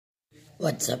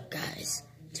What's up, guys?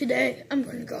 Today, I'm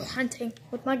going to go hunting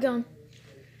with my gun.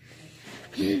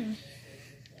 I've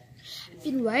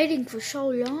been waiting for so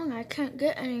long, I can't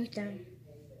get anything.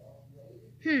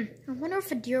 I wonder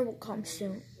if a deer will come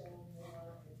soon.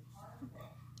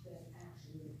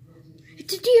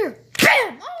 It's a deer!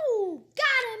 Bam! Oh,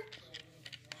 got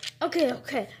him!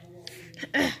 Okay.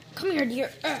 Come here,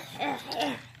 deer.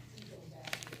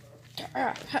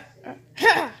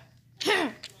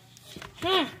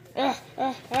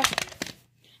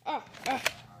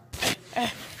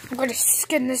 I'm going to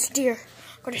skin this deer.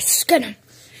 I'm going to skin him.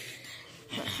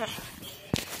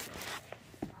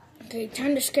 Okay,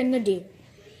 time to skin the deer.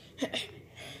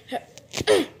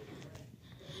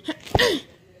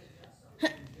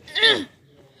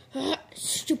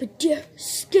 Stupid deer.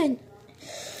 Skin.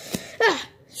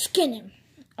 Skin him.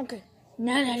 Okay,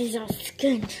 now that he's all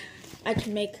skinned, I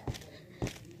can eat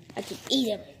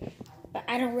him. But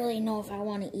I don't really know if I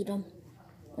want to eat him.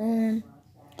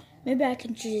 Maybe I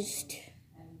can just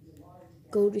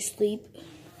go to sleep.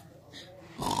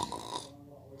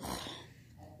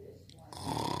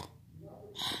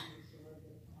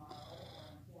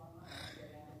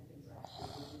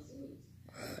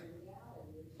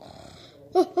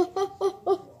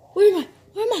 Where am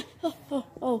I?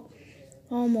 Oh,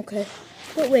 I'm okay.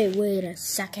 But wait a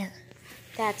second.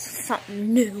 That's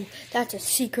something new. That's a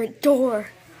secret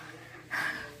door.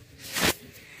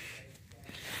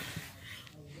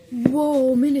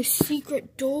 Whoa, I'm in a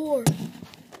secret door.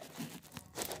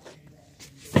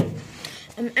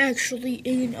 I'm actually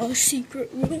in a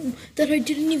secret room that I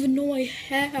didn't even know I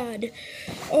had.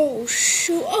 Oh,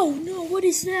 shoot. Oh, no, what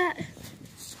is that?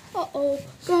 Uh-oh.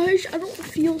 Guys, I don't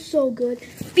feel so good.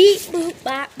 Beep, boop,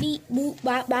 bop, beep, boop,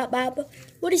 bop, bop, bop.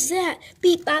 What is that?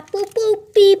 Beep, bop, boop,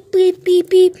 boop, beep, beep, beep,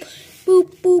 beep.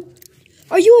 Boop, boop.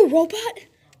 Are you a robot?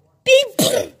 Beep,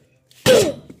 boop.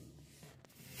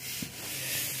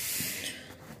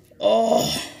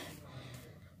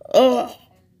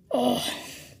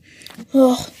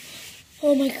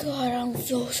 Oh my god, I don't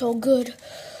feel so good.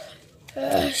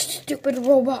 Stupid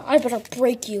robot, I better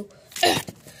break you.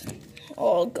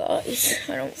 Oh, guys,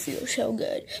 I don't feel so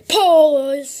good.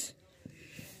 Pause!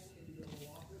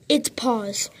 It's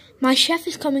pause. My chef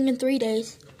is coming in 3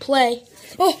 days. Play.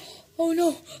 Oh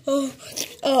no.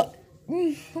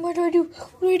 What do I do?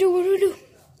 What do I do?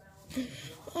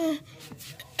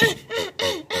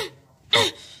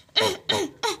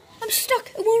 I'm stuck.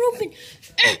 It won't open.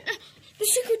 The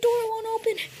secret door won't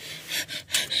open.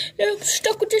 I'm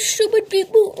stuck with this stupid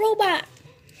beep boot robot.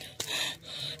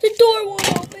 The door won't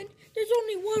open. There's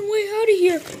only one way out of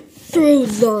here. Through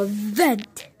the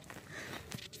vent.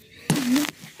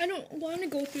 I don't want to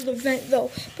go through the vent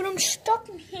though, but I'm stuck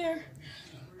in here.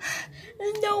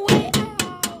 There's no way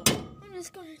out. I'm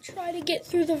just gonna try to get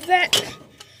through the vent.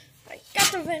 I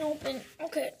got the vent open.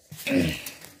 Okay.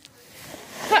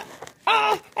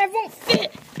 I won't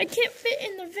fit. I can't fit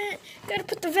in the vent. Gotta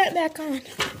put the vent back on.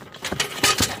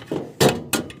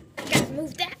 Gotta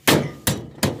move that.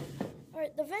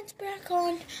 Alright, the vent's back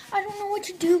on. I don't know what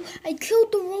to do. I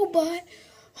killed the robot.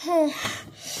 Oh,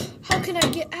 how can I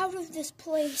get out of this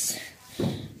place?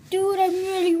 Dude, I'm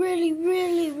really,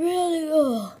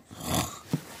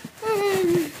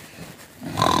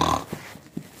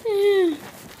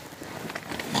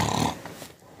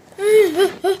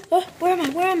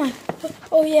 Where am I?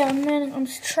 Oh yeah, man, I'm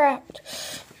trapped.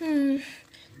 There's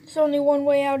only one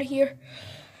way out of here.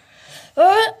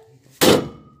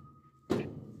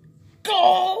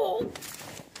 Go!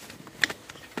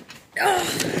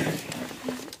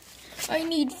 I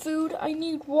need food, I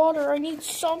need water, I need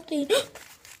something.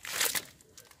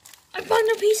 I found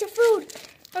a piece of food.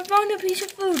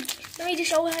 Let me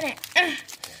just open it.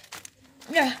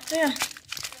 Yeah.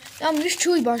 This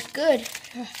chewy bar's good.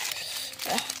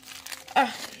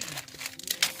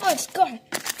 Oh, it's gone.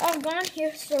 All gone.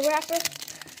 Here's the wrapper.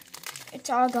 It's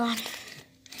all gone.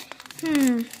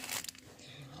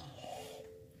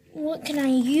 What can I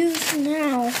use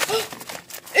now?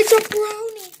 It's a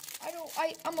brownie.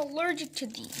 I'm allergic to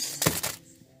these.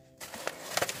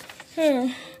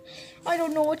 I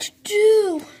don't know what to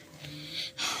do.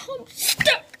 I'm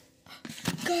stuck.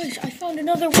 Guys, I found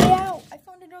another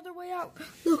way out.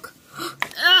 Look.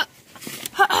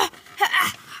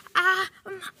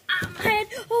 I'm ahead.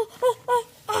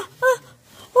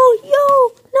 Oh, yo.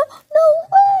 No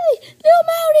way. I'm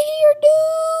out of here,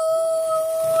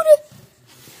 dude.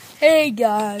 Hey,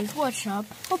 guys. What's up?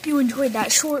 Hope you enjoyed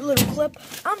that short little clip.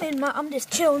 I'm just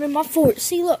chilling in my fort.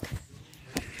 See, look.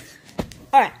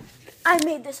 Alright. I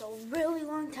made this a really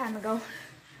long time ago.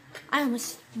 I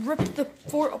almost ripped the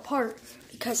fort apart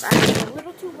because I was a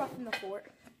little too rough in the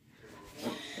fort.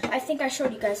 I think think I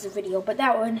showed you guys the video, but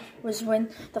that one was when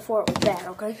the fort was bad,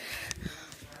 okay?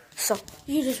 So,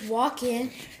 you just walk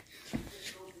in,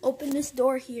 open this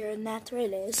door here, and that's where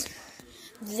it is.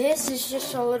 This is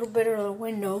just a little bit of a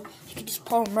window. You can just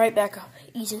pull them right back up,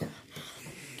 easy.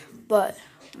 But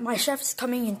my chef is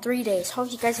coming in 3 days.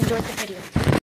 Hope you guys enjoyed the video.